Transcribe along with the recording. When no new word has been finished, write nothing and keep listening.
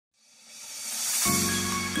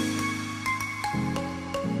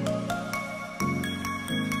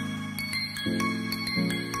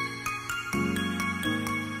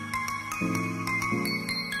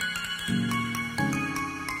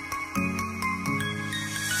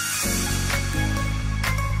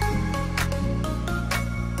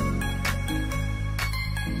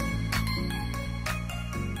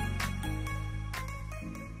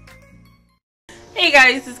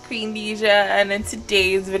Hey guys, it's Queendija, and in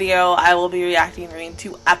today's video, I will be reacting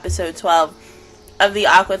to episode 12 of the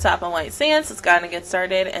Aquatope and White Sands. It's gonna get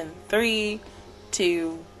started in 3,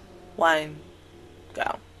 2, 1,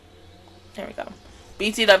 go. There we go.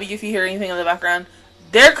 BTW, if you hear anything in the background,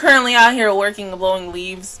 they're currently out here working and blowing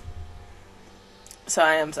leaves, so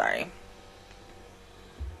I am sorry.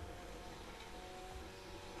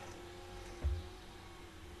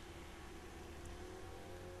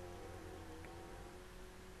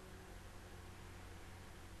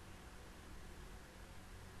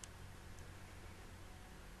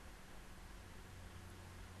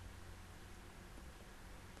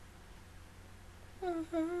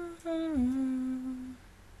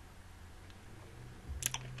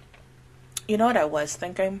 You know what I was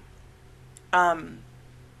thinking?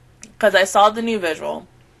 Because I saw the new visual.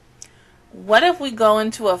 What if we go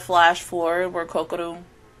into a flash forward where Kokoro,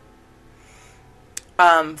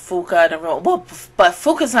 Fuka, and everyone, well, but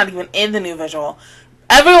Fuka's not even in the new visual.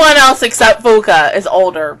 Everyone else except Fuka is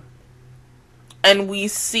older. And we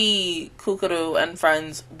see Kokoro and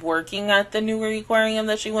friends working at the new aquarium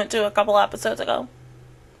that she went to a couple episodes ago.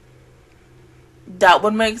 That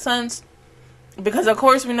would make sense. Because of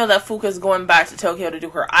course we know that Fuka's going back to Tokyo to do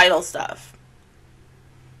her idol stuff.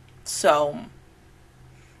 So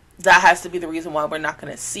that has to be the reason why we're not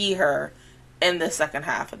going to see her in the second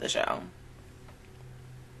half of the show.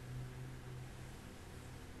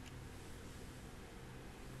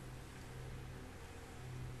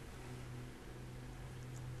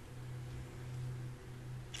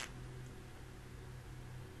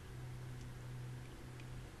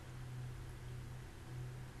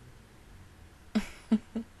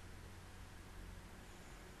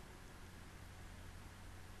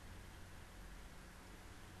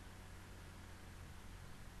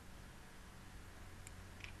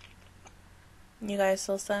 You guys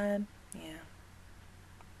still sad? Yeah.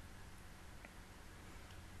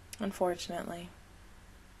 Unfortunately.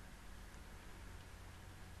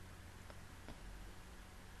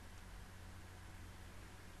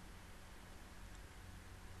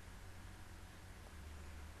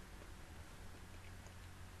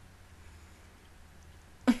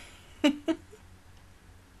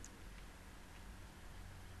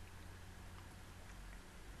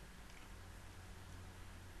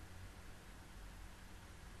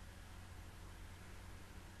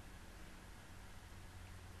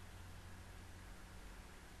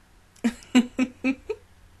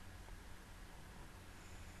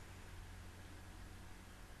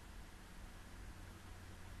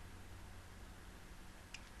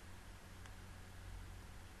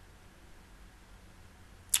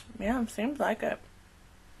 Yeah, seems like it.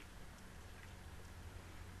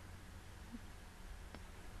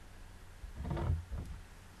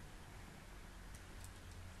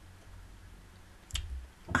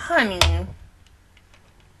 Honey.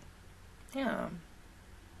 Yeah.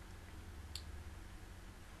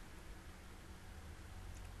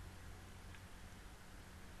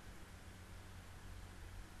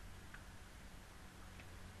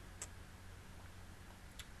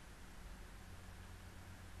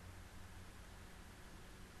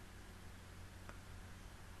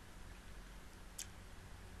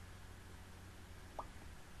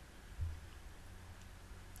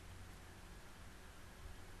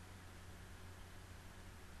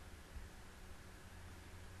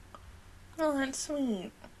 Oh, that's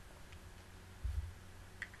sweet.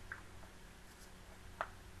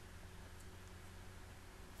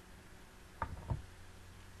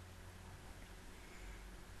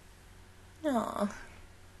 Aw.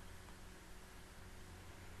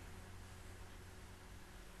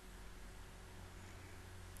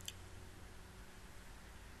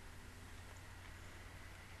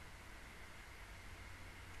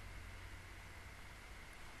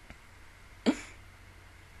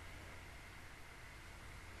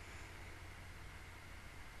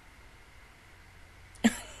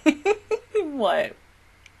 What?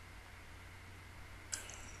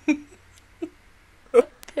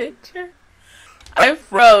 Picture? I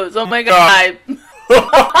froze. Oh my god.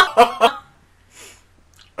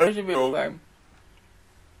 I should be okay.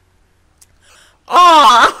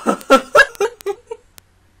 Aww.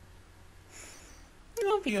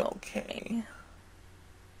 You'll be okay.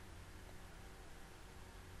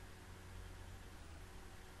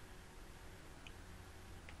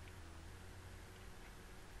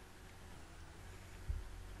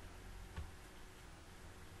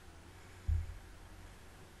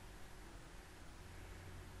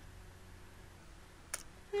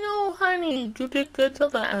 No, honey, you did good till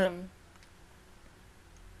the end.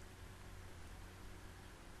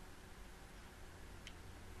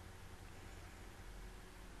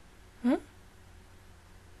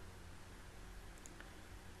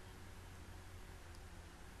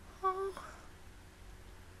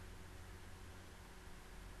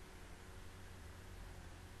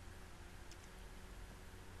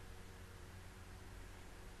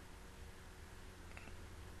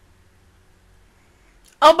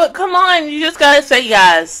 Oh, but come on, you just gotta say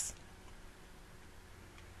yes.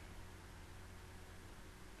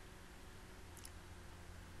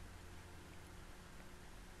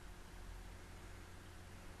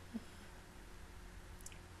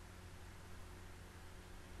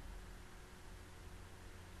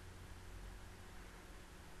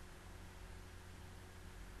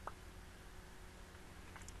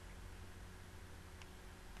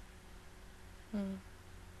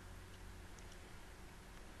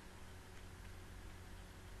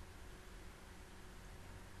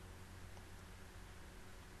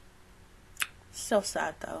 So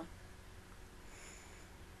sad, though.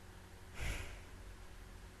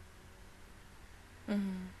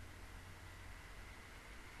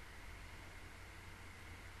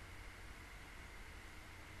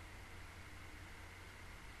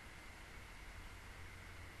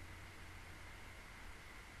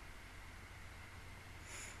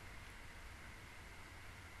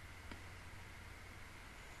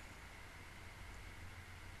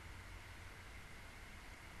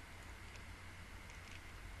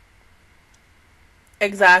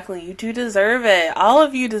 Exactly. You do deserve it. All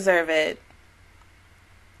of you deserve it.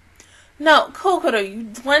 No, Kokoro,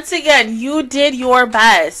 once again, you did your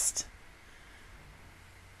best.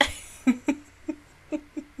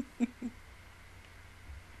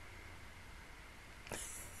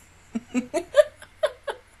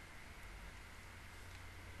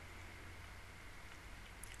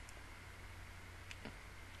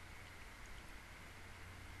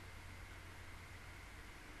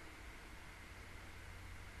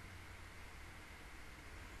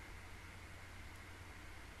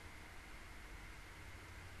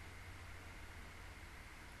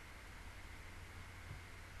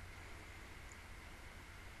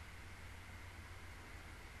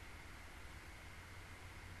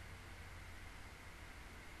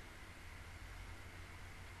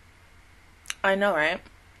 I know, right?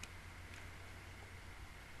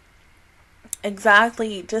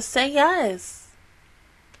 Exactly. Just say yes.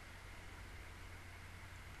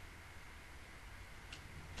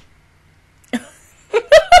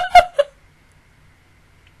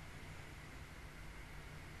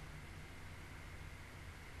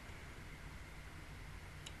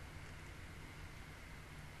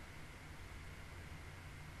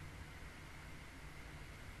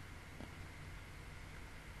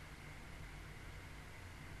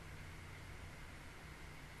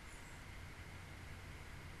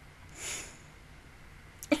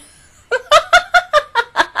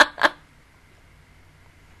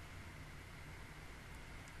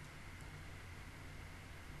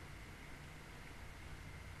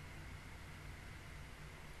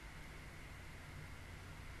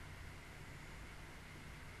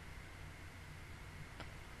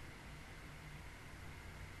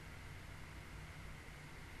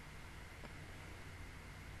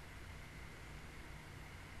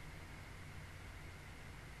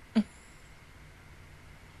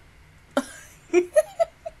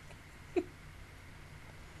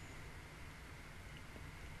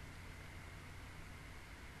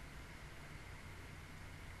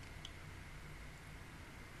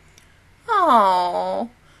 Oh.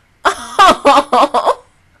 Oh.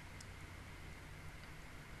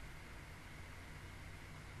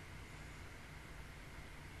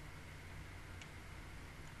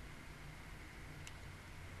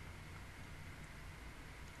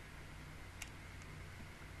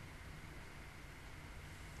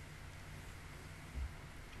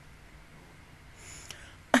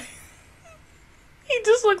 He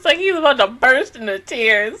just looks like he's about to burst into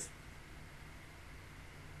tears.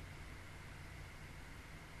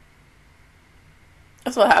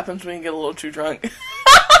 That's what happens when you get a little too drunk.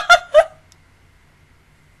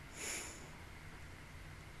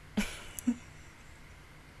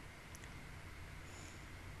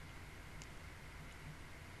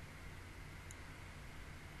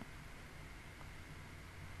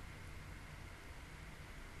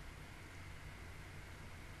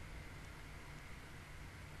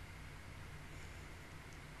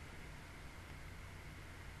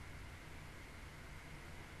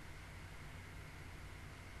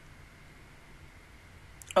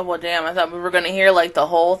 Oh, well, damn, I thought we were going to hear, like, the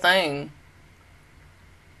whole thing.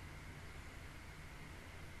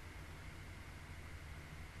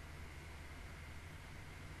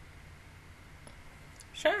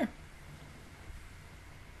 Sure.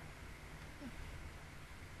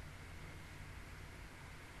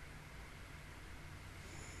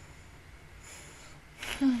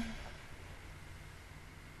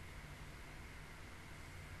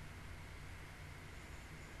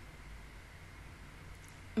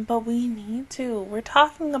 But we need to. We're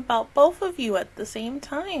talking about both of you at the same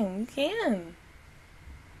time. You can.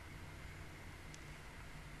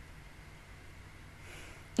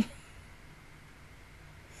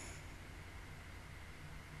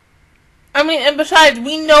 I mean, and besides,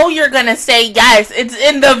 we know you're gonna say yes. It's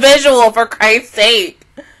in the visual, for Christ's sake.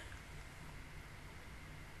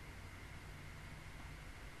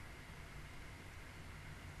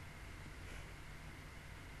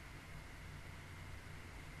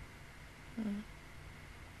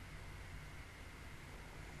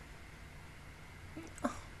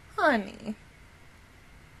 Oh, honey.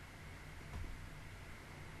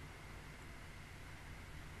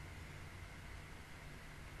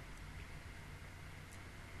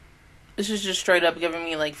 This is just straight up giving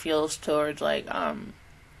me, like, feels towards, like,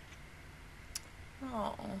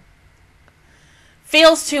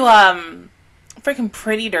 feels to, freaking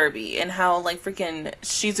Pretty Derby, and how, like, freaking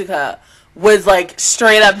Shizuka was, like,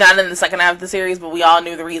 straight up not in the second half of the series, but we all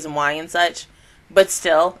knew the reason why and such. But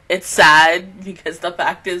still, it's sad, because the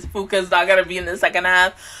fact is Fuka's not gonna be in the second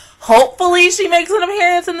half. Hopefully she makes an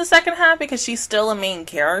appearance in the second half, because she's still a main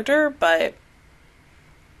character, but...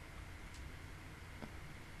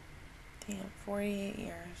 Damn, 48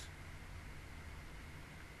 years.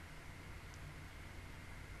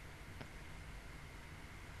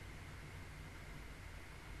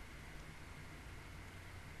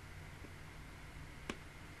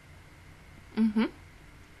 Mm-hmm.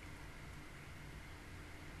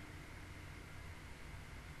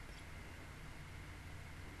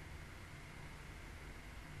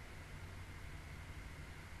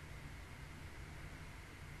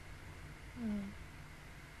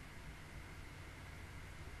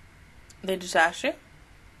 They just asked you?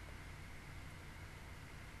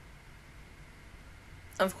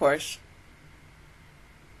 Of course.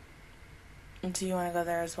 Do you want to go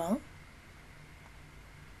there as well?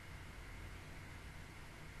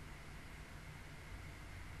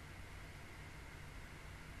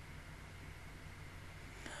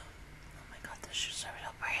 Oh my god, this shoes are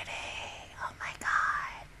so pretty. Oh my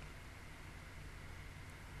god.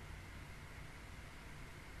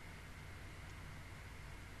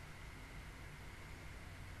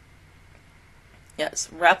 Yes,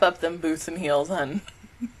 wrap up them boots and heels, hun.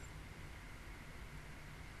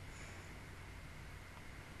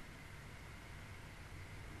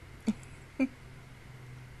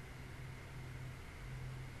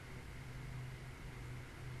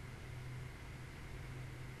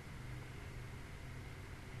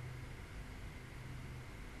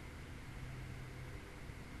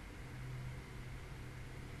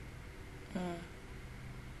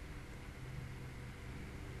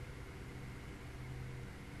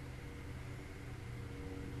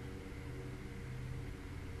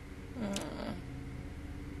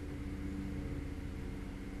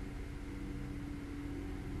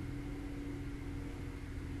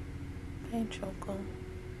 Hey, Choco.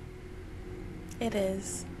 It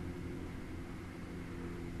is.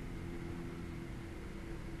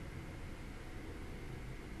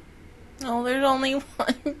 Oh, there's only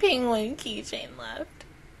one penguin keychain left.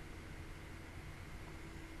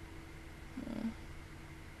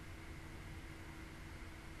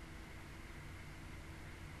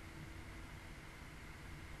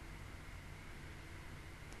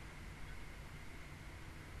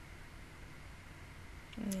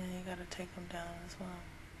 Yeah, you gotta take them down as well.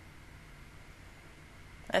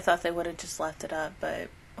 I thought they would have just left it up, but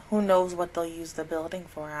who knows what they'll use the building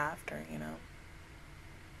for after, you know?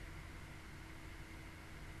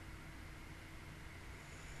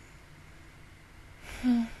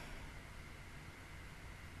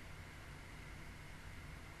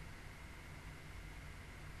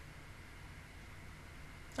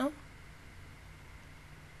 Oh.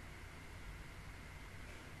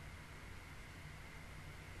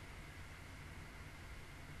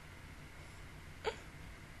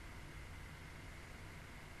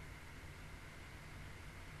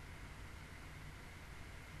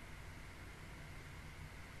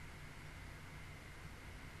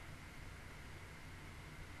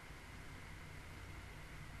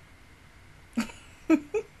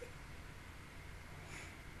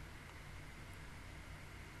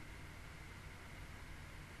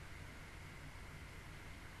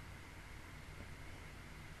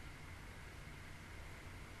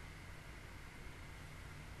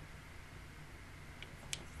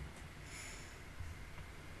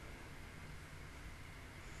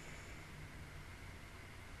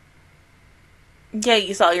 Yeah,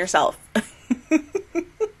 you saw yourself.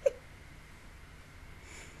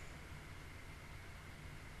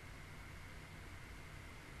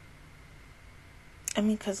 I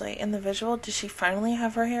mean, because, like, in the visual, did she finally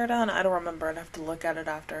have her hair done? I don't remember. I'd have to look at it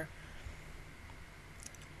after.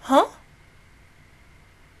 Huh?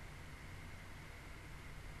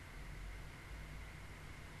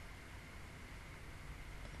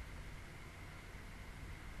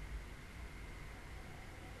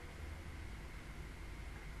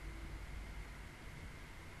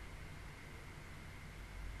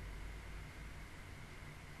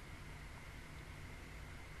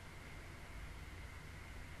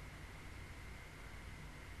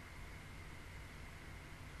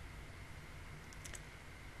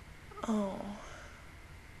 Oh.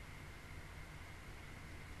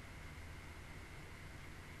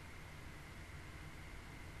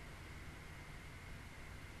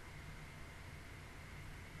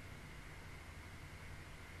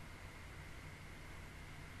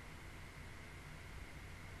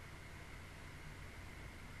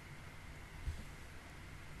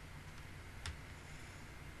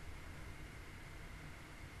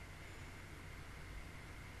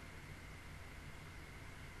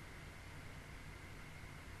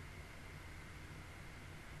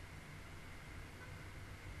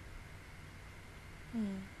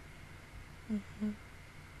 Mm-hmm.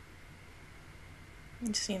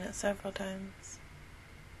 I've seen it several times.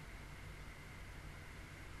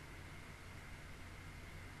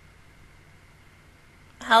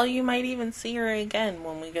 Hell, you might even see her again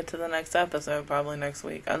when we get to the next episode, probably next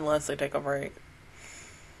week, unless they take a break.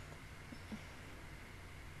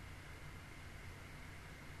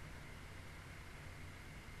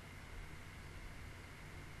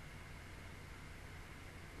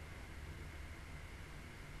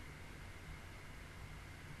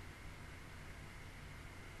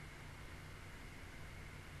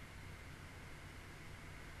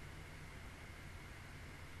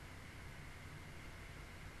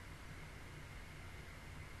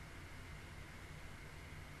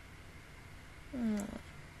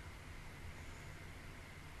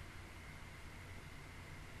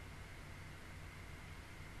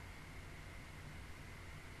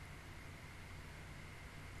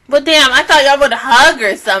 But damn, I thought y'all would hug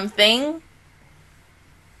or something.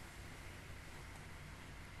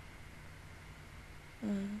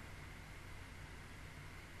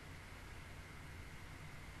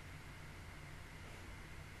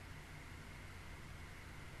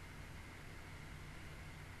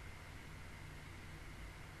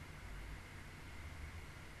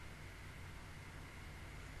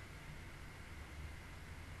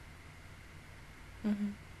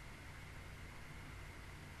 Mm-hmm.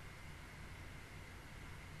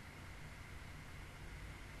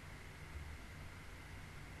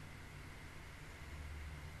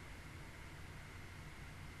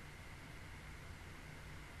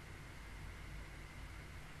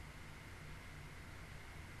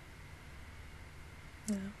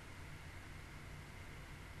 Yeah.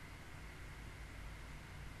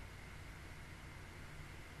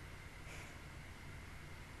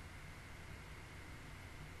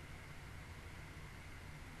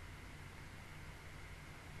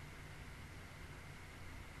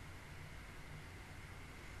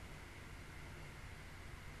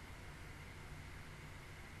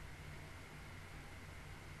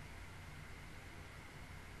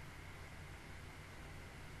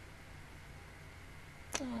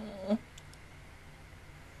 Oh.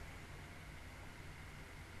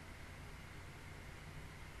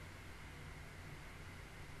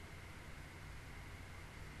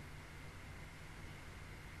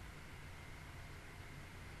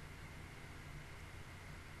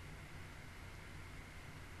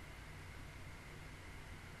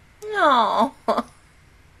 No.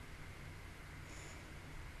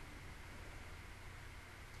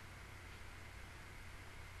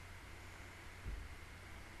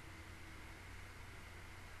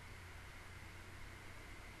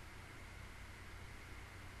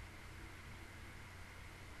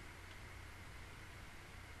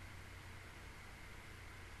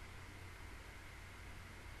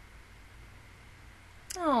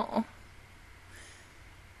 Oh.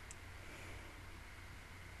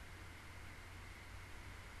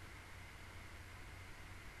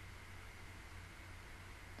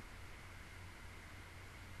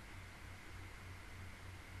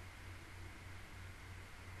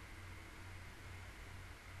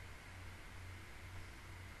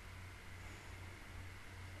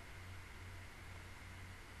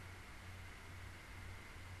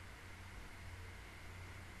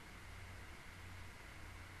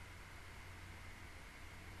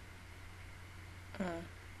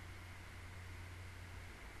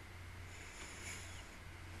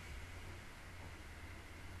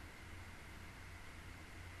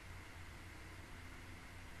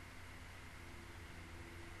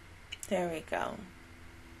 There we go.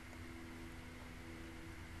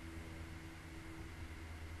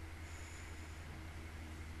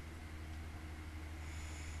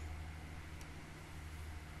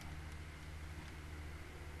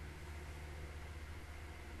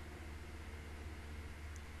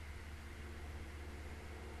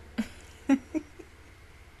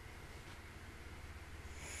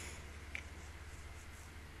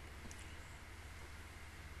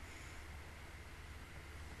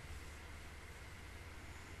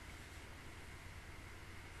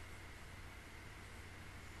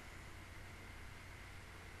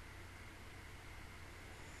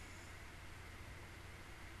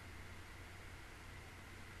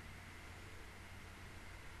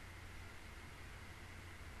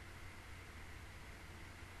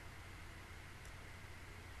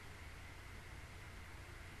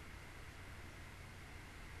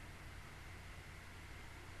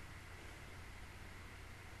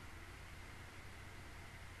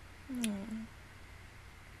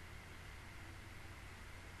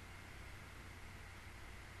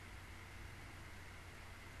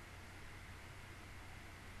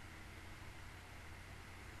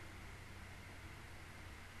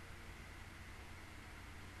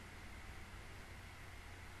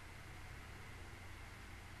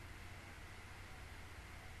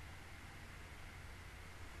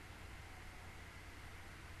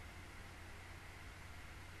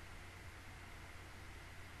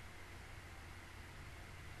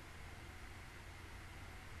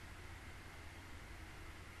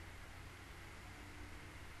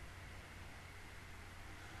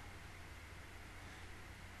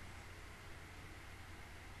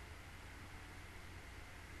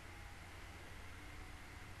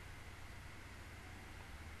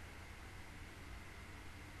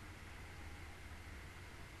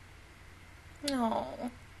 No.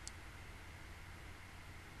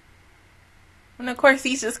 And of course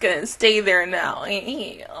he's just gonna stay there now.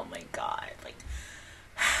 Oh my god. Like,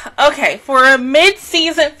 okay, for a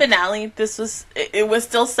mid-season finale, it was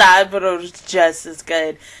still sad, but it was just as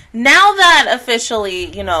good. Now that officially,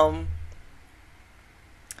 you know,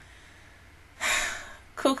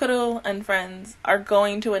 Kukuru and friends are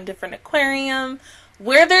going to a different aquarium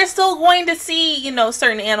where they're still going to see, you know,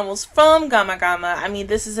 certain animals from Gama Gama. I mean,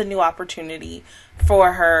 this is a new opportunity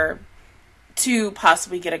for her to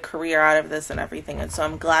possibly get a career out of this and everything. And so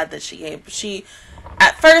I'm glad that she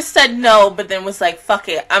at first said no, but then was like, fuck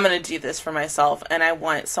it, I'm going to do this for myself. And I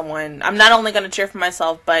want someone, I'm not only going to cheer for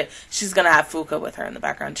myself, but she's going to have Fuka with her in the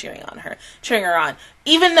background cheering her on.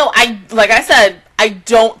 Even though like I said, I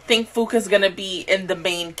don't think Fuka's going to be in the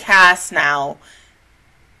main cast now.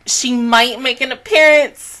 She might make an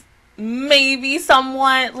appearance, maybe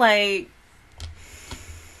somewhat, like,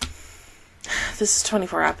 this is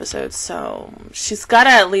 24 episodes, so she's got to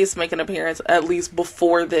at least make an appearance, at least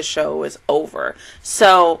before this show is over.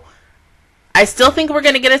 So, I still think we're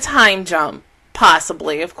going to get a time jump,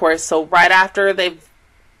 possibly, of course, so right after they've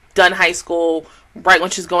done high school, right when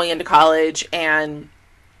she's going into college, and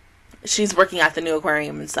she's working at the new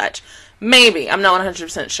aquarium and such. Maybe. I'm not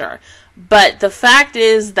 100% sure. But the fact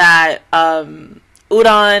is that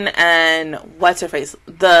Udon and what's-her-face,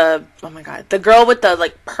 the girl with the,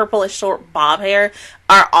 like, purplish short bob hair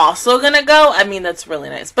are also gonna go. I mean, that's really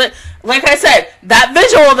nice. But, like I said, that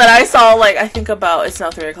visual that I saw, like, I think about, it's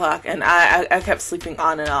now 3 o'clock, and I kept sleeping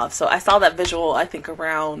on and off. So I saw that visual, I think,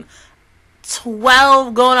 around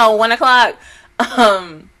 12, going on 1 o'clock.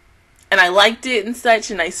 And I liked it and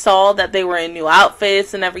such, and I saw that they were in new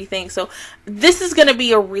outfits and everything. So this is going to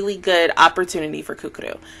be a really good opportunity for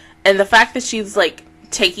Kukuru. And the fact that she's, like,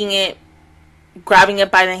 taking it, grabbing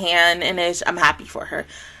it by the hand, and I'm happy for her.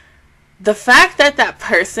 The fact that that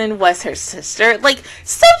person was her sister, like,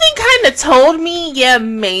 something kind of told me, yeah,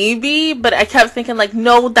 maybe, but I kept thinking, like,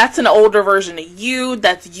 no, that's an older version of you.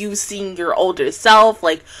 That's you seeing your older self,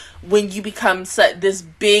 like, when you become this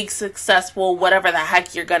big, successful, whatever the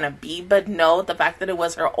heck you're gonna be. But no, the fact that it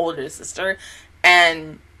was her older sister,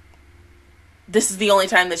 and this is the only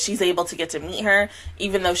time that she's able to get to meet her,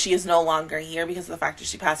 even though she is no longer here because of the fact that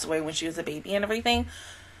she passed away when she was a baby and everything.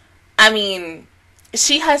 I mean,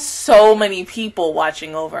 she has so many people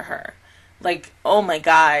watching over her. Like, oh my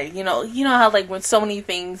god, you know how, like, when so many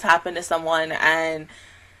things happen to someone and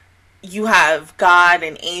you have God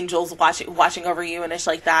and angels watching over you, and it's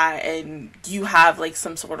like that, and you have, like,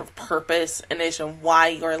 some sort of purpose and it's why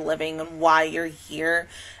you're living and why you're here.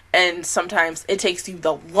 And sometimes it takes you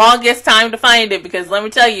the longest time to find it, because let me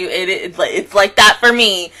tell you, it's like that for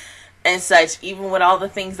me and such, even with all the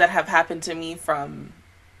things that have happened to me from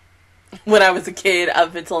when I was a kid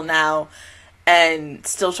up until now. and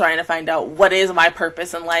still trying to find out what is my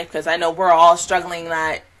purpose in life, because I know we're all struggling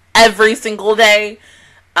that every single day.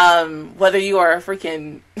 Whether you are a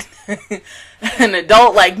freaking an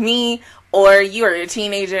adult like me, or you are a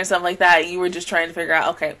teenager and stuff like that, you were just trying to figure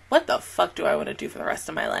out, okay, what the fuck do I want to do for the rest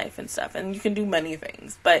of my life and stuff. And you can do many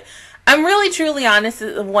things. But I'm really, truly honest,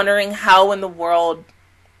 wondering how in the world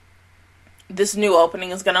this new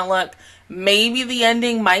opening is going to look. Maybe the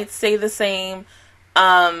ending might stay the same.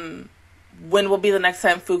 When will be the next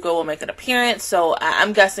time Fuko will make an appearance? So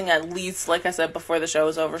I'm guessing at least, like I said, before the show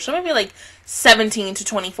is over. So maybe like 17 to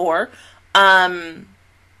 24.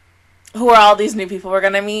 Who are all these new people we're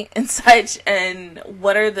going to meet and such? And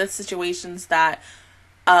what are the situations that,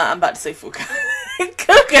 I'm about to say Fuka,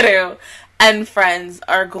 Kukuru and friends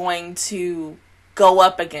are going to go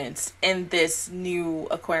up against in this new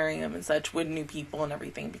aquarium and such, with new people and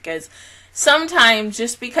everything. Because sometimes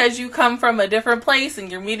just because you come from a different place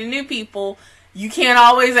and you're meeting new people, you can't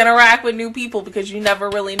always interact with new people, because you never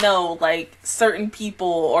really know, like, certain people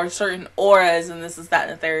or certain auras and this is that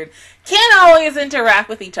and the third can't always interact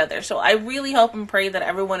with each other. So I really hope and pray that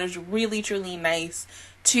everyone is really truly nice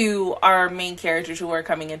to our main characters who are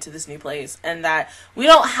coming into this new place, and that we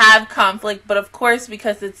don't have conflict. But of course,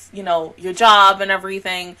 because it's, you know, your job and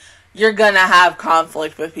everything, you're gonna have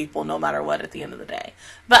conflict with people no matter what at the end of the day.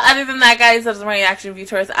 But other than that, guys, that was my reaction review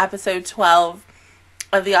towards episode 12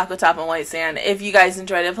 of the Aquatope and White Sand. If you guys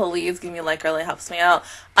enjoyed it, please give me a like, really helps me out.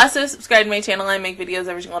 Also, subscribe to my channel. I make videos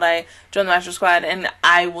every single day. Join the Master Squad, and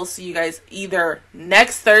I will see you guys either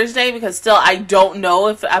next Thursday, because still I don't know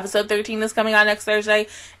if episode 13 is coming out next Thursday.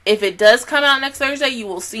 If it does come out next Thursday, you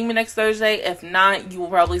will see me next Thursday. If not, you will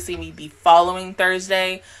probably see me the following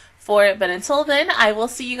Thursday for it. But until then, I will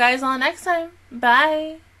see you guys all next time.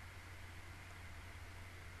 Bye!